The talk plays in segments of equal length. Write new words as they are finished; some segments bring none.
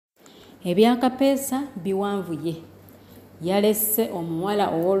Ebyakapeesa biwanvuye. Yalese omuwala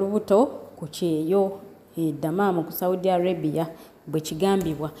ow'olubuto ku kyeyo eddamaamu ku Saudi Arabia bwe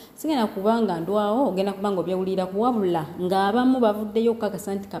kigambibwa. Sigenda kubanga ndwawo ogenda kubanga obyewulira kuwabula ng'abamu bavuddeyo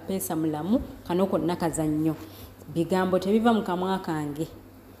okukakasa nti Kapeesa mulamu kano konna kazannyo. Bigambo tebiva mu kamwa kange.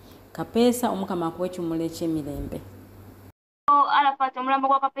 Kapeesa Omukama akuwe ekimuli eky'emirembe. Arafat omulambo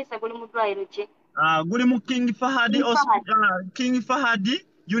gwa Kapeesa guli mu ddwaliro ki? Guli mu King Fahad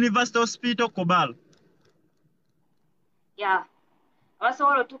University Hospital Kobal. Yeah.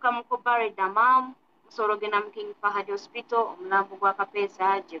 Abasobola otuuka mu Kobal Dammam, musobola ogenda mu King Fahad Hospital, omulambo gwa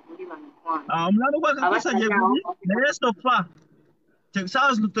Kapeesa gye guli bamikwano. Omulambo gwa Kapeesa gye guli naye stoppa.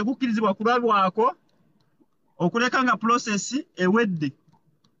 Saawa zino tegukkirizibwa kulabwako okuleka nga process ewedde.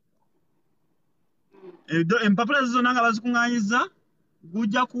 Empapula zonna nga bazikuŋŋaanyiza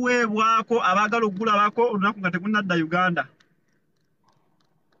gujja kuweebwako abaagala okugulabako olunaku nga tegunnadda Uganda.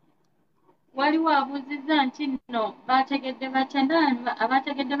 Waliwo abuuzizza nti nno baategedde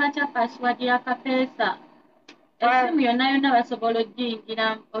abategedde batya password ya Kapeesa. Essimu yonna basobola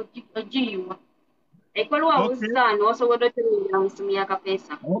ogiyingira ogiyiwa. Ekolwa abuuzizza wano osobola okuyingira mu ssimu ya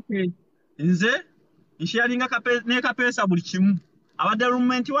Kapeesa. Nze nsharinga ne Kapeesa buli kimu. Abadde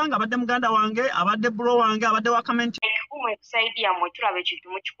roommate wange, abadde muganda wange, abadde bro wange, abadde wa comment. Kumwe kusaidia yammwe tulaba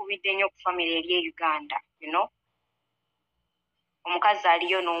ekintu mukikubidde nnyo ku family eri e Uganda, you know. Omukazi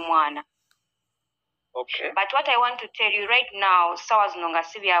aliyo n'omwana. Okay. But what I want to tell you right now, sawa zino nga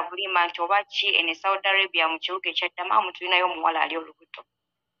si bya bulima nti oba ki ene Saudi Arabia mu kibuga ekya Dammam tulinayo omuwala ali olubuto.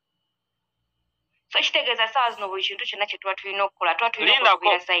 So kitegeeza sawa zino buli kintu kyonna kye tuba tulina okukola tuba tulina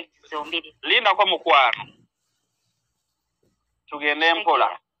okubeera sides zombiri. Lindako mukwano. Tugende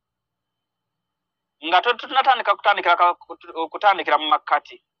mpola. Nga tunatandika kutandikira mu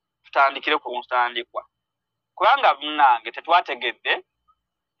makati. Tutandikire ku ntandikwa. Kubanga munange tetwategedde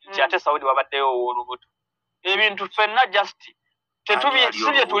nti ate Saudi wabaddeyo olubuto. Ebintu ffenna just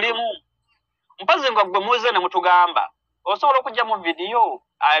sibye tulimu. Mpazi nga gwe muze ne mutugamba. Osobola okujja mu video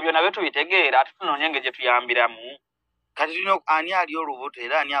ebyo nabyo tubitegeera ate tunoonye engeri gye tuyambiramu. Kati tulina ani ali olubuto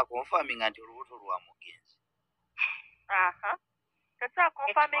era ani akonfaminga nti olubuto lwa mugenzi. Aha. Tata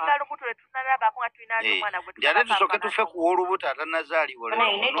konfaminga olubuto letunalaba ko atulina omwana gwe tulaba. Jale tusoke tufe ku olubuto atanazaalibwa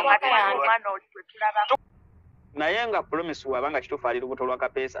naye nga promise wabanga kituufu ali lubuto lwa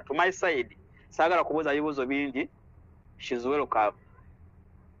Kapeesa. To my side saagala kubuuza bibuuzo bingi. She's welcome.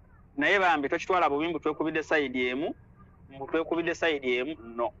 Naye bambi tokitwala bubimbu twekubidde side emu. Twekubidde side emu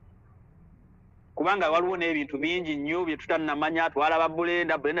no. Kubanga waliwo n'ebintu bingi nnyo bye tutannamanya. Twalaba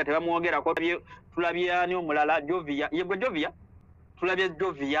Bulenda tebamwogerako. Tulabye ani omulala Jovia. Yegwe Jovia. Tulabye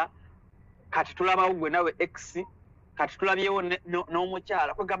Jovia. Kati tulabawo gwe nawe X. Kati tulabyewo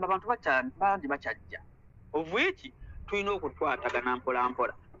n'omukyala. Kwegamba abantu bangi bakyajja. Of which tulina okutwatagana mpola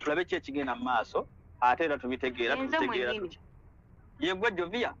mpola. Tulabe ki ekigenda mu maaso ate era tubitegeera. Yegwe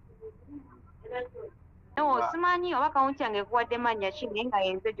Jovia. No, simanyi oba kawunti yange kuwadde mannya ki naye nga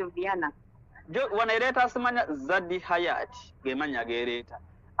yenze Joviana. Wano ereeta simanya Zadi Hayat ge mannya gereeta.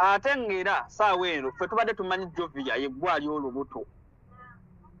 Ate ng'era saawa eno ffe tubadde tumanyi Jovia yeggwe ali olubuto.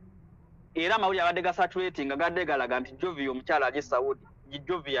 Era amawulire abadde gasatulating agadde galaga nti Jovia omukyala ali Saudi.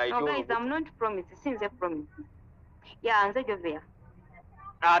 Jovia no guys, I'm not promise. Since I promise. Yeah, nze Jovia.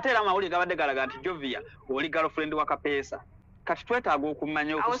 Ate era amawulire gabadde galaga nti Jovia oli girlfriend wa Kapeesa. Kati twetaaga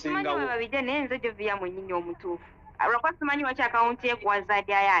okumanya okusingawo. Awosimanyi babijja naye nze Jovia mwennyini omutuufu. Lwakwa simanyi waki akawunti ye gwa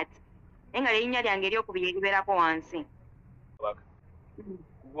Zadi Hayat. Naye nga linnya lyange eryokubiri eribeerako wansi.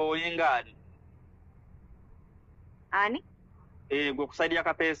 Gwe olinga ani? Ani? Gwe kusaidia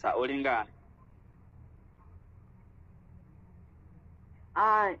Kapeesa olinga ani?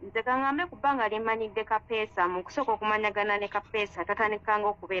 Nze kangambe ku bbanga lyemmanyidde Kapeesa mu kusooka okumanyagana ne Kapeesa tatandikanga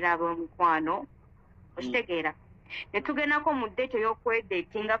okubeera ab'omukwano. Okitegeera. Ne tugendako mu ddeeto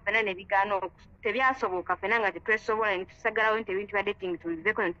y'okwedeetinga ffenna ne bigaana tebyasoboka ffenna nga tetwesobola ne tusigalawo nti ebintu bya dating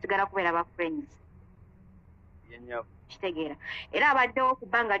tubiveeko ne tusigala kubeera ba friends. Kitegeera. Era abaddewo ku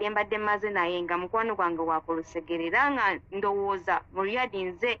bbanga lye mbadde mmaze naye nga mukwano gwange wakulusegere era nga ndowooza mu Riyadi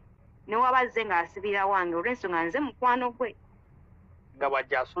nze ne wabazze ng'asibira wange olw'ensonga nze mukwano gwe. Nga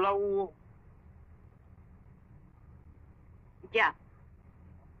bw'ajja asulawo. Ja.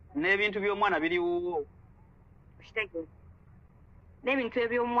 N'ebintu by'omwana biriwo. Kitegeera. N'ebintu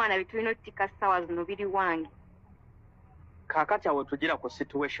eby'omwana bitulina otutika ssaawa zino biri wange. Kaakati awo tugira ku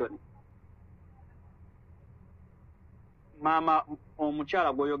situation. Maama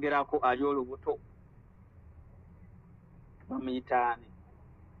omukyala gw'oyogerako ali olubuto. Bamuyita ani?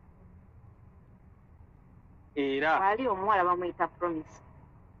 Era ali omuwala bamuyita Promise.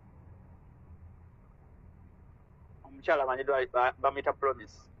 Omukyala amanyiddwa bamuyita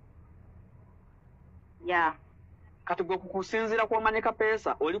Promise. Yeah. Kati gwe kukusinzira kw'omanyi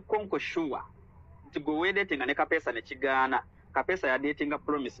Kapeesa oli konko sure nti gwe weedeetinga ne Kapeesa ne kigaana, Kapeesa yadeetinga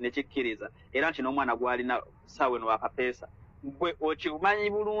Promise ne kikkiriza, era nti n'omwana gw'alina ssaawa eno wa Kapeesa. Gwe okimanyi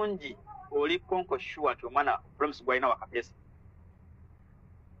bulungi oli konko sure nti omwana Promise gw'alina wa Kapeesa.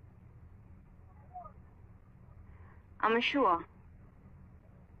 I'm sure.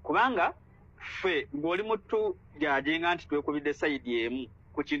 Kubanga ffe ng'oli mutu gy'ajenga nti twekubidde sayidi emu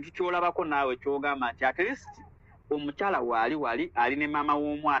ku kintu ky'olabako naawe ky'ogamba nti at least omukyala wali ali ne maama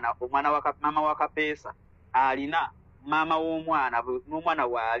w'omwana, maama wa Kapeesa alina maama w'omwana n'omwana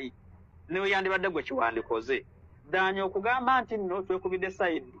waali ne yandibadde gwe kiwandikoze daanya okugamba nti nno twekubidde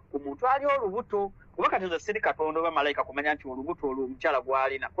sayidi ku muntu ali olubuto. Kuba kati nze siri Katonda oba malayika kumanya nti olubuto olwo omukyala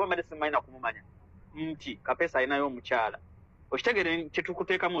gw'alina, kuba mbadde simanyi kumumanya nti Kapeesa alinayo omukyala. Okitegere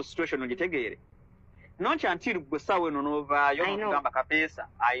kyetukuteeka mu situation ogitegeere. Nonkya nti gwe ssaawa eno n'ovaayo n'okugamba Kapeesa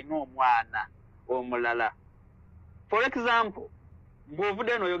alina omwana omulala. For example,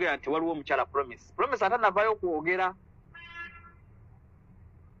 ng'ovudde n'oyogera nti waliwo omukyala Promise. Promise atanavaayo kwogera.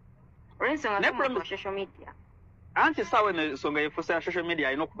 Social media. Anti ssaawa eno ensonga yefuusa ya social media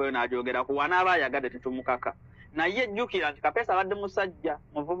alina okuvayo n'agyogerako wanaaba ayagadde tetumukaka. Naye jjukira nti Kapeesa abadde musajja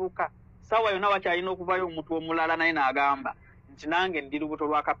muvubuka. Ssaawa yonna wakyalina okuvaayo omuntu omulala naye n'agamba nti nange ndi lubuto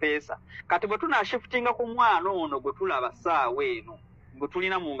lwa Kapeesa. Kati bwe tunaashiftinga ku mwana ono gwe tulaba ssaawa eno gwe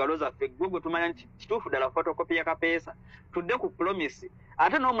tulina mu ngalo zaffe, gwe tumanya nti kituufu ddala photocopy ya Kapeesa, tudde ku Promise.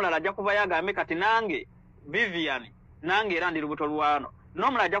 Ate n'omulala ajja kuvaayo agambe kati nange Vivian nange era ndi lubuto lwano.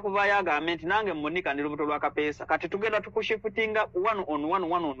 N'omulala ajja kuvaayo agambe nti nange Monica ndi lubuto lwa Kapeesa. Kati tugenda tukushiftinga one on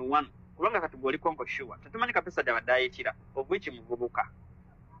one. Kubanga kati gw'oli konko sure tetumanyi Kapeesa gy'abadde ayitira obwiki muvubuka.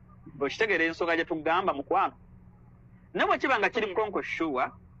 Okitegeera ensonga gye tugamba mukwano. Ne bwe kiba nga kiri konko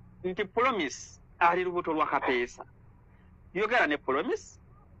sure nti Promise ali lubuto lwa Kapeesa, yogera ne Promise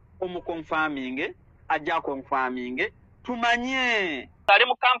omukonfaminge ajja konfaminge tumanye ali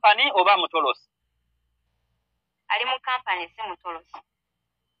mu kampani oba mutolosi. Ali mu kampani si mutolosi.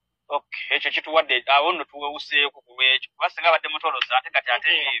 Okay, ekyo kituwadde awo nno tuwewuseeko ku lwekyo kuba singa abadde mutolosi ate kati ate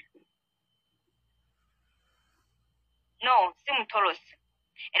ebyo. No, si mutolosi.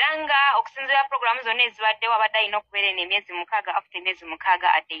 Era nga okusinziira programu zonna ezibaddewo abadde alina okubeera eno emyezi 6 after emyezi 6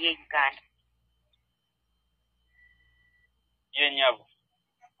 addeyo e Uganda. Yenyavu.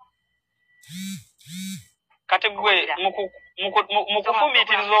 Kati gwe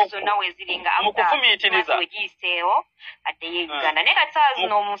mukufumiitiriza zonna weziringa mukufumiitiriza wegiyiseewo addeyo e Uganda. Naye kati saa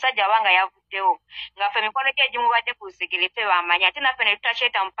zino omusajja abanga yavuddewo ngaffe emikono gye gimubadde ku lusegere ffe bamanya ate naffe ne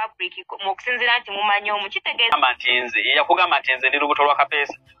tutakyeta mu public mu okusinziira nti mumanyi omu kitegeeza nti nze yakugamba nti nze ndi lubuto lwa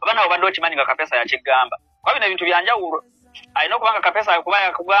Kapeesa oba nawe obadde okimanyi nga Kapeesa yakigamba. Kuba bino ebintu byanjawulo. Alina okubanga Kapeesa akuba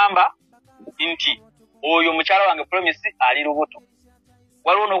yakugamba nti oyo mukyala wange Promise ali lubuto.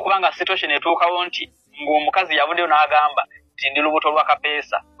 Waliwo n'okubanga situation etuukawo nti ng'omukazi yavuddeyo n'agamba nti ndi lubuto lwa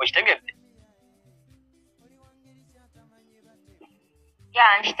Kapeesa. Okitegedde?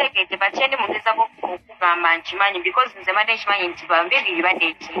 ya nkitegedde bakye ndi mugezako okugamba nkimanyi because nze badde nkimanyi nti bambiri libadde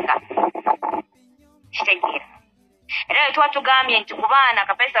ekinga kitegeera. Era bwe tuba tugambye nti ku baana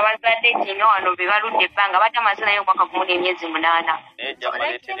Kapeesa bazadde kino wano be baludde ebbanga badde amaze nayo omwaka gumu n'emyezi 8.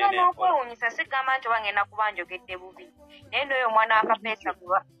 N'okwewuunyisa sigamba nti oba ngenda kuba njogedde bubi naye n'oyo omwana wa Kapeesa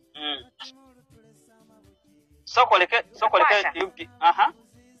kuba sokoleke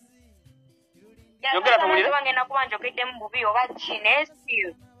yogera tuwulire oba ngenda kuba njogeddemu bubi oba ki naye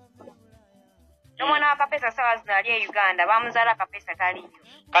still n'omwana wa Kapeesa ssaawa zino ali e Uganda bamuzaala Kapeesa taliyo.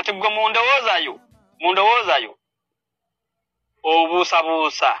 Kati gwe mundowoozayo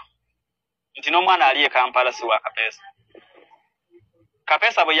obuusabuusa nti n'omwana ali e Kampala si wa Kapeesa.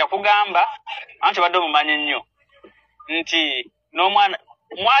 Kapeesa bwe yakugamba anti badde omumanyi nnyo nti n'omwana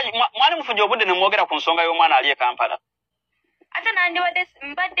mwali mufunye obudde ne mwogera ku nsonga y'omwana ali e Kampala. Ate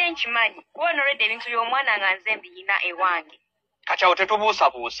mbadde nkimanyi kuba already ebintu by'omwana nga nze mbiyina ewange. Kati awo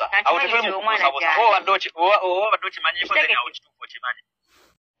tetubuusabuusa awo tetuli mu kubuusabuusa oba badde okimanyiiko ze nawe kituufu okimanyi.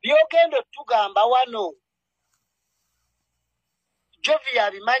 Byogenda otugamba wano Jovi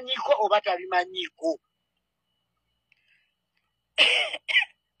abimanyiiko oba tabimanyiiko?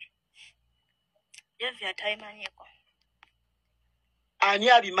 Jovi atabimanyiiko. Ani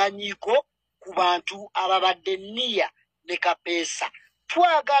abimanyiiko ku bantu ababadde nniya ne Kapeesa?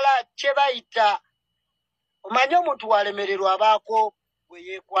 Twagala kye bayita omanyi omuntu walemererwa abaako bwe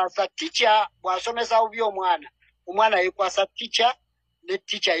yeekwasa ticca bw'asomesa bubi omwana yeekwasa ticca ne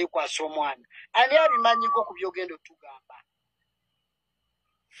ticca yeekwasa omwana. Ani abimanyiiko ku byogenda otugamba?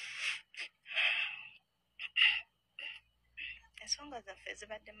 Ensonga zaffe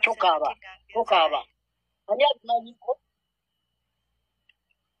zibadde tokaaba. Ani abimanyiiko?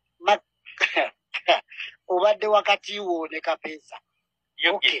 kibadde wakati wo ne Kapeesa.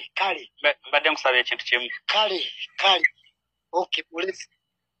 Okay, kale. Mbadde nkusaba ekintu kimu. Kale. Okay, polisi.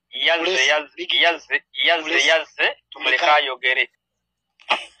 Yaze tumuleka ayogere.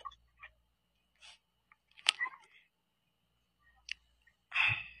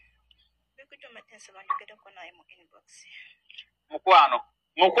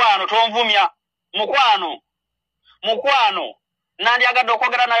 Mukwano tonvumya. Mukwano nandyagadde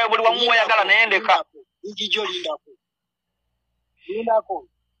okwogera naye buli wamu oyagala naye ndeka. Njijo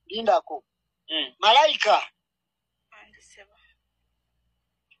lindako.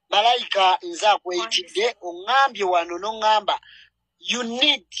 Malaika nze akweyitidde oŋŋambye wano n'oŋŋamba you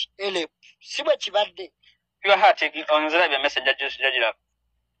need help. Si bwe kibadde. Your heart onzirabye message jagira.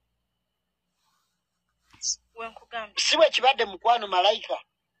 Si bwe kibadde mukwano Malaika.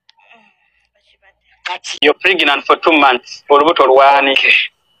 Kati. You're pregnant for 2 months. Olubuto lwani.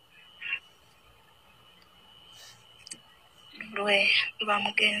 Lwa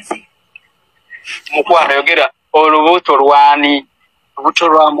mugenzi. Mukwano yogera olubuto lwani. Olubuto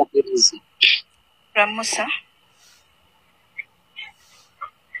lwa mugenzi. Lwa Musa.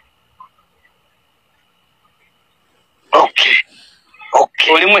 Okay.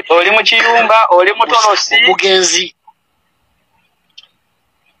 Oli mu kiyumba, oli mu tolosi. Mugenzi.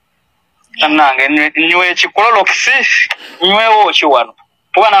 Nange nywe ekikololokisi nywewo ki wano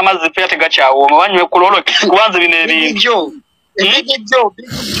kuba n'amazzi pe ate gakyawooma banywe ekololokisi kubanza bino ebintu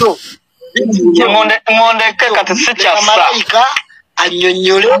ngondeke kati si kyassa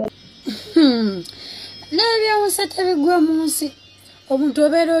annyonnyole n'ebyomusa tebigwa mu nsi omuntu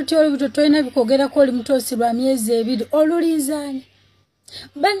obeera otya olubuto tolina bikogerako oli mutoosi lwa myezi 2 oluliizaani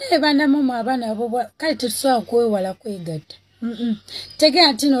banaye banamumu abaana abo kale tetusobola kwewala kwegatta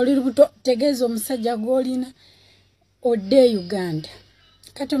tegera nti oli lubuto tegeeza omusajja gw'olina odde Uganda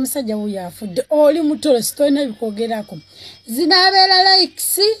kati omusajja wuyo afudde oli mutolosi tolina bikwogerako zinaabeera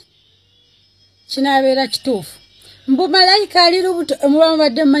likes kinaabeera kituufu mbu malayika ali lubuto muba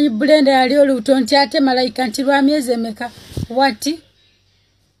mubadde mumanyi bulenda yali olubuto nti ate malayika nti lwa myezi emeka wati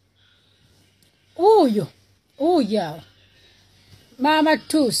uyo awo maama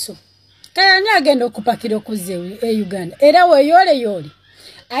Tuuso kale ani agenda okupakira okuzza Uganda era weeyole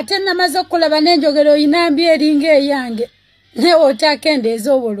ate namaze okulaba n'enjogero oyinambi eringa eyange newe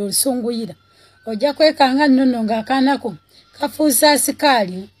otakendeeza obwo olusunguyira ojja kwekanga nnono ng'akaanako kafuusa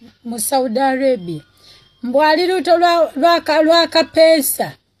asikaali mu Saudi Arabia mbwali luto lwa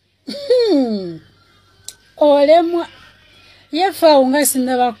Kapeesa olemwa yefaawo nga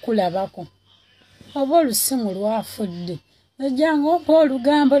sinaba kukulabako oba olusimu lwafudde ejjanga opa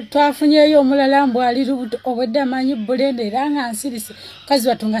olugambo twafunyeyo omulala mbwali lubuto obwedde amanyi bulenda era nga nsirise mukazi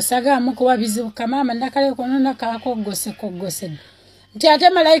wattu nga sagaamu kuba bizibu kamaama nakale konona kakoggosedde nti ate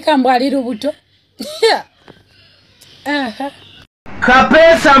malayika mbwali lubuto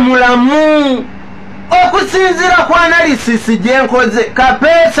Kapeesa mulamu okusinziira ku analysis gye nkoze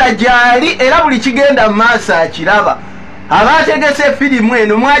Kapeesa gyali era buli kigenda mu maaso akiraba abategese firimu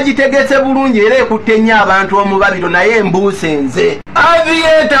eno mwagitegese bulungi era ekutte nnyo abantu omubabiro naye embuuse nze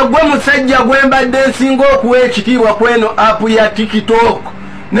aviyeeta gwe musajja gwe mbadde nsinga okuwa ekitiibwa kweno apu ya TikTok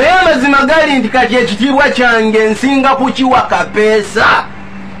naye amazima gali nti kati ekitiibwa kyange nsinga kukiwa Kapeesa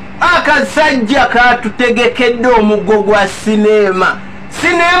akasajja katutegekedde omuggo gwa sineema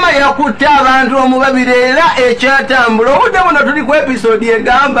yakutte abantu omubabiro era ekyatambula obudde buno tuli ku episode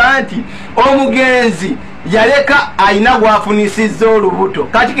egamba nti omugenzi yaleka ayina gwafunisizza olubuto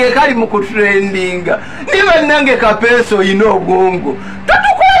kati ke kali mu kutrendinga niba nange Kapeesa oyina obwongo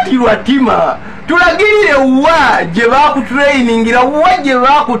totukwatirwa tima tulagirire wa gye bakutrainingira wa gye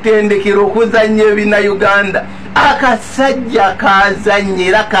bakutendekera okuzannya ebina Uganda akasajja kazannya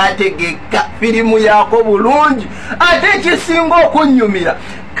era kategeka firimu yaako bulungi ate ekisinga okunnyumira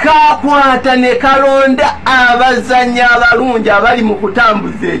kakwata ne kalonda abazannya abalungi abali mu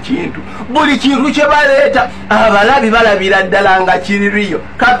kutambuza ekintu buli kintu kye baleeta abalabi balabira ddala nga kiririyo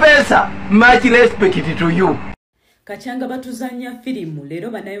Kapeesa much respect to you. Kachanga batuzanya firimu lero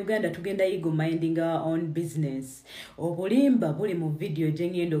bannayuganda tugenda yigo minding our own business obulimba buli mu video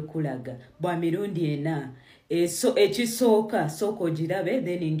gyengenda okulaga bwa mirundi ena so ekisooka sooka ogirabe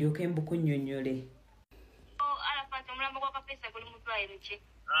then ndyoke mbukunnyonnyole.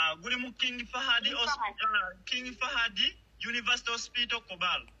 Guli mu King Fahad University Hospital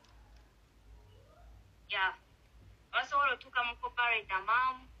Kobal. Yeah. Basobola otuuka mu Corporate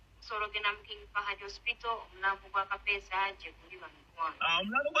Amam, sorogenda mu King Fahad Hospital, omulambo gwa Kapeesa gye guli bamugwana.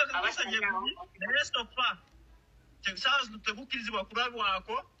 Omulambo gwa Kapeesa gye guli, naye stoppa. Tegukkirizibwa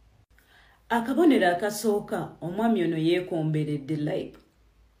kulabwako. Akabonero akasooka omwami ono yeekomberedde live.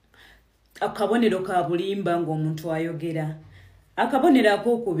 akabonero ka bulimba ng'omuntu ayogera. Akabonero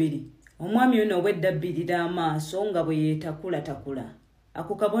ak'okubiri, omwami ono obwedda bbirira amaaso nga bwe yeetakula.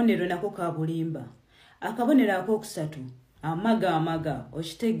 Ako kabonero nako ka bulimba. Akabonero ak'okusatu, amaga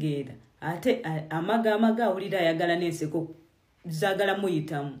okitegeera. Ate amaga awulira ayagala n'enseko zaagala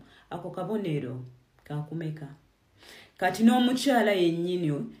muyitamu. Ako kabonero kakumeka. Kati n'omukyala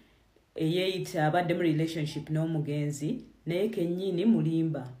yennyini eyeeyita abadde mu relationship n'omugenzi naye kennyini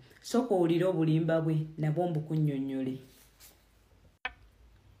mulimba. Soko owulira obulimba bwe nabwo mbukunnyonnyole.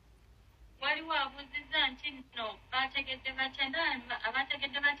 Waliwo abuuzizza nti nno bategedde batya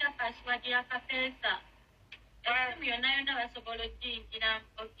abategedde batya password ya Kapeesa. Essimu yonna basobola ogiyingira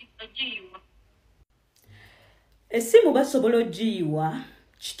ogiyiwa. Essimu basobola ogiyiwa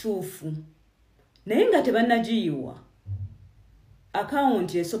kituufu. Naye nga tebannagiyiwa.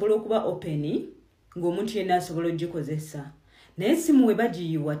 Akawunti esobola okuba openi ng'omuntu yenna asobola ogikozesa. Naye essimu we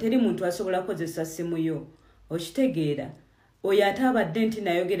bagiyiwa teri muntu asobola kukozesa ssimu yo. Okitegeera. Oyo ate abadde nti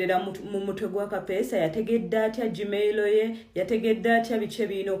nayogerera mu mutwe gwa Kapeesa yategedde atya Gmail ye, yategedde atya biki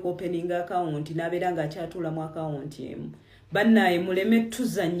ebirina okuopeninga akawunti n'abeera ng'akyatuula mu akawunti emu. Bannaye muleme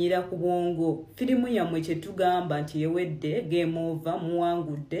tuzannyira ku bwongo. Firimu yammwe kye tugamba nti yewedde, game over,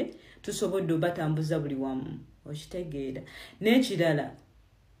 muwangudde, tusobodde obatambuza buli wamu. Okitegeera. N'ekirala,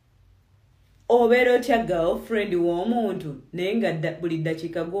 obeera otya girlfriend w'omuntu naye nga buli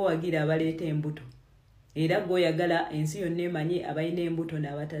ddakiika gw'owagira abaleeta embuto. Era goyagala ensi yonna emanyi abalina embuto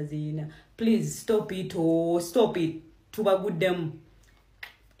n'abataziina. Please stop it. Stop it. Tubaguddemu.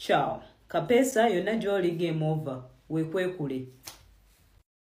 Ciao. Kapeesa yonna gy'oli game over. Wekwekule.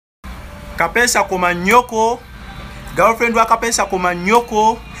 Kapeesa koma nnyoko. Girlfriend wa Kapeesa koma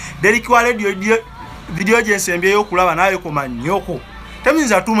nnyoko. Deriki wa video gyensembyeyo okulaba naye koma nnyoko.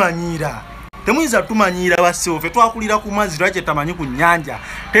 Temuyinza tumanyira basewo fe twakulira ku mazzi lwaki tamanyi ku nnyanja.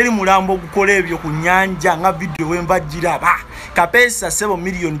 Teri mulambo gukola ebyo ku nnyanja nga video wembagiraba. Kapeesa sebo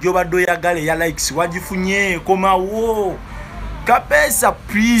million gy'obadde oyagala ya likes wagifunye komawo. Kapeesa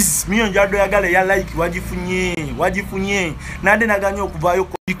please million gy'obadde oyagala ya like wagifunye. Nade naganya okuvaayo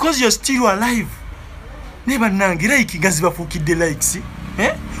because you're still alive. Neba nange like gazibafuukidde likes.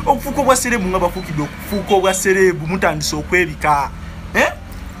 Okufuuka obwa serebu nga bafuukidde okufuuka obwa serebu mutandise okwebika.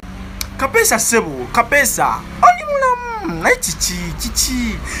 Kapeesa sebo, Kapeesa oli mulamu naye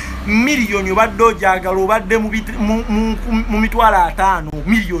kiki miliyoni obadde ojagala obadde mu 5,000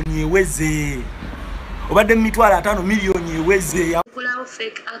 miliyoni eweze. Obadde mu 5,000 miliyoni eweze. Kulawo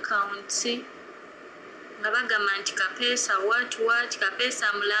fake accounts nga bagamba nti Kapeesa what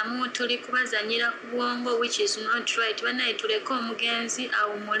Kapeesa mulamu tuli kubazanyira ku bwongo which is not right. Banaye tuleke omugenzi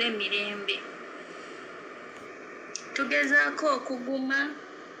awumule mirembe. Tugezaako okuguma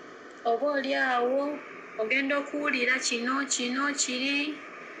oba oli awo ogenda okuwulira kino kiri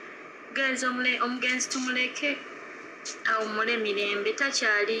genza omugenzi tumuleke awumule mirembe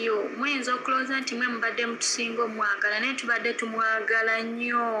takyaliyo. Muyinza okulowooza nti mwe mubadde mutusinga omwagala naye tubadde tumwagala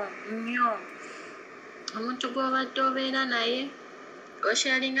nnyo. Omuntu gw'obadde obeera naye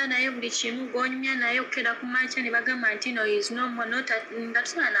osharinga naye buli kimu gw'onyumya naye okukera ku makya ne bagamba nti no is no more nga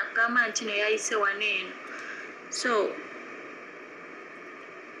tusobola nakugamba nti no yayise wano eno. So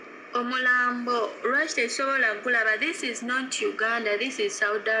omulambo lwaki tekisobola gulaba? This is not Uganda, this is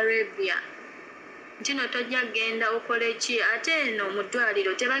Saudi Arabia. Ntino tojja genda okole ki? Ate eno mu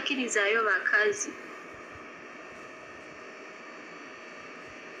ddwaliro tebakkirizayo bakazi.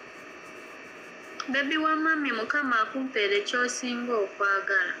 Bebi wa mami Mukama akumpeere ky'osinga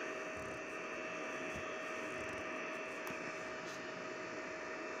okwagala.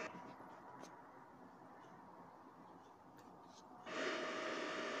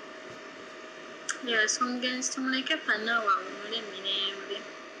 Yes, omugenzi tumuleke panawa awumule mirembe.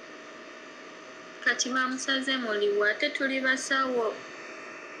 Kati bamusaze muliwa ate tuli basawo.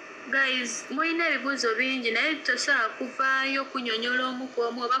 Guys, mulina ebibuuzo bingi naye tosobola kuvaayo kunyonyola omu ku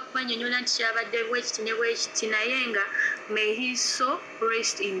omu oba kubanyonyola nti kyabadde bwekiti ne bwekiti naye nga may his soul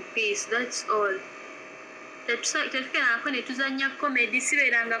rest in peace. That's all. Tetukerangako ne tuzannya comedy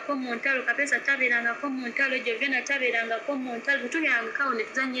sibeerangako mu ntalo. Kapeesa tabeerangako mu ntalo. Jovena tabeerangako mu ntalo. Tubeerangako ne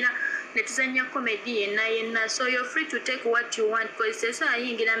tuzannya comedy yenna. So you're free to take what you want because tesobola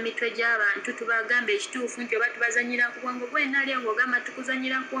yingira mu mitwe gy'abantu tubagamba ekituufu nti oba tubazanyira ku bwongo gwenali ng'ogamba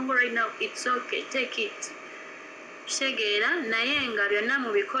tukuzanyira ku bwongo right now. It's okay, take it. Kitegeera naye nga byonna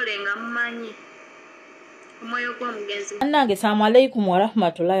mubikole nga mumanyi omwoyo gw'omugenzi. Annange assalamu alaikum wa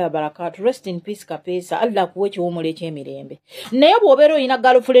rahmatullahi wa barakatuh. Rest in peace Kapeesa. Allah kuwe ekiwumula eky'emirembe. Naye bw'obeera olina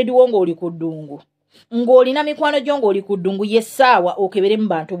girlfriend wo ng'oli ku ddungu, ng'olina mikwano gyo ng'oli ku ddungu, ye ssaawa okebere mu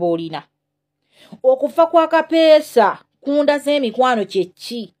bantu b'olina. Okufa kwa Kapeesa kunda z'emikwano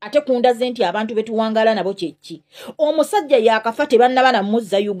kyeki ate kunda ze nti abantu betuwangala nabo kyeki omusajja yakafa tebannaba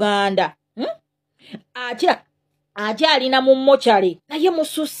namuzza Uganda ate alina mu mochale naye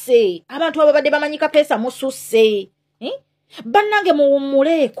mususse abantu ababadde bamanyi Kapeesa mususse bannange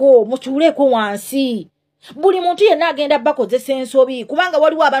muwummuleeko mutuuleeko wansi buli muntu yenna agenda bakozesa ensobi kubanga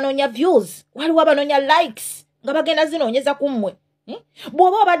waliwo abanoonya views waliwo abanoonya likes nga bagenda zinoonyeza ku mmwe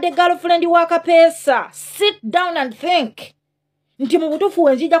bw'oba obadde girlfriend wa Kapeesa sit down and think nti mu butuufu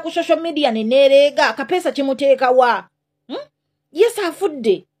wenzija ku social media neneereega Kapeesa kimuteeka wa yes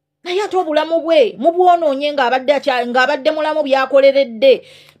afudde naye ate obulamu bwe mubwonoonye ng'abadde mulamu byakoleredde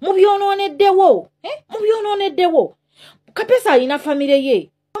mubyononeddewo mubyononeddewo Kapeesa alina famire ye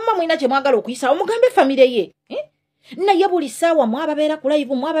mama mwina kye mwagala okuyisa omugambe famire ye naye buli ssaawa mwababeera ku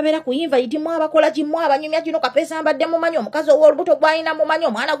live mwababeera ku invite mwabakola ki mwabanyumya kino Kapeesa mbadde mumanyi omukazi ow'olubuto gw'alina mumanyi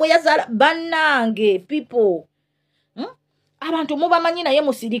omwana gwe yazaala bannange people abantu mubamanyi naye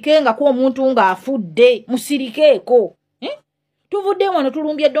musirikengako omuntu ng'afudde musirikeeko tuvudde wano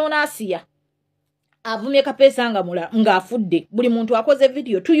tulumbye Donasiya avumye Kapeesa ng'afudde buli muntu akoze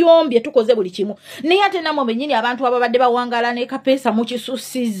video tuyombye tukoze buli kimu naye ate namwe benyini abantu ababadde bawangala ne Kapeesa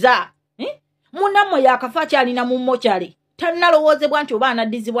mukisusiza munamwe yakafa kyalina mu mochale tannalowoozebwa nti oba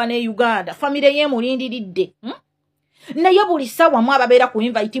anaddizibwa ne Uganda famire ye mulindiridde naye buli ssaawa mwababeera ku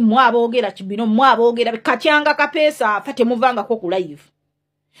invite mwaboogera kibino mwaboogera katyanga Kapeesa afa temuvangako ku live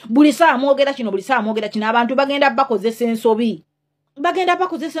buli ssaawa mwogera kino buli ssaawa mwogera kino abantu bagenda bakozesa ensobi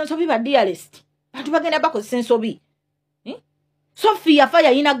badialist abantu bagenda bakozesa ensobi Sophie yafa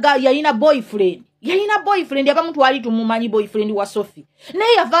yalina boyfriend abamu twali tumumanyi boyfriend wa Sophie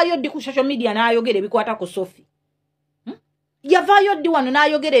naye yavaayo ddi ku social media n'ayogera ebikwata ku Sophie yavaayo ddi wano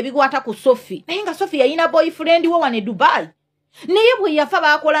n'ayogera ebikwata ku Sophie naye nga Sophie yalina boyfriend we wano e Dubai naye bwe yafa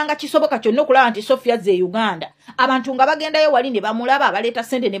baakolanga kisoboka kyonna okulaba nti Sophie azze e Uganda abantu nga bagendayo wali ne bamulaba abaleeta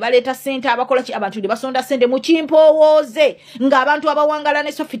ssente abakola ki abantu ne basonda ssente mu kimpowooze ng'abantu abawangala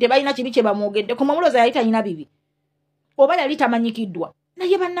ne Sophie tebalina kibi kye bamwogedde ku mamuloza yali talina bibi oba yali tamanyikiddwa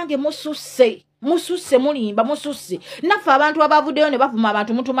naye bannange mususse mulimba mususse naffe abantu abavuddeyo ne bavuma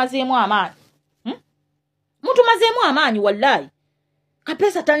abantu mutumazeemu amaanyi wallahi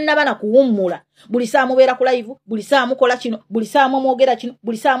Kapeesa talina na kuwummula buli saa mubeera ku live buli saa mukola kino buli saa mwogera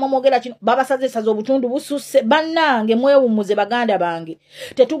kino babasazesaza obutundu bususse bannange mwewummuze baganda bange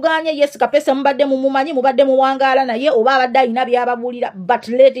tetuganye yes Kapeesa mubadde mumumanyi mubadde muwangaala naye oba abadde alina byababulira but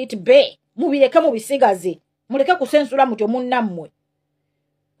let it be mubireke mubisigaze muleke kusensula mutyo munnammwe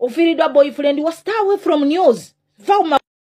ofiiridwa boyfriend was stay away from news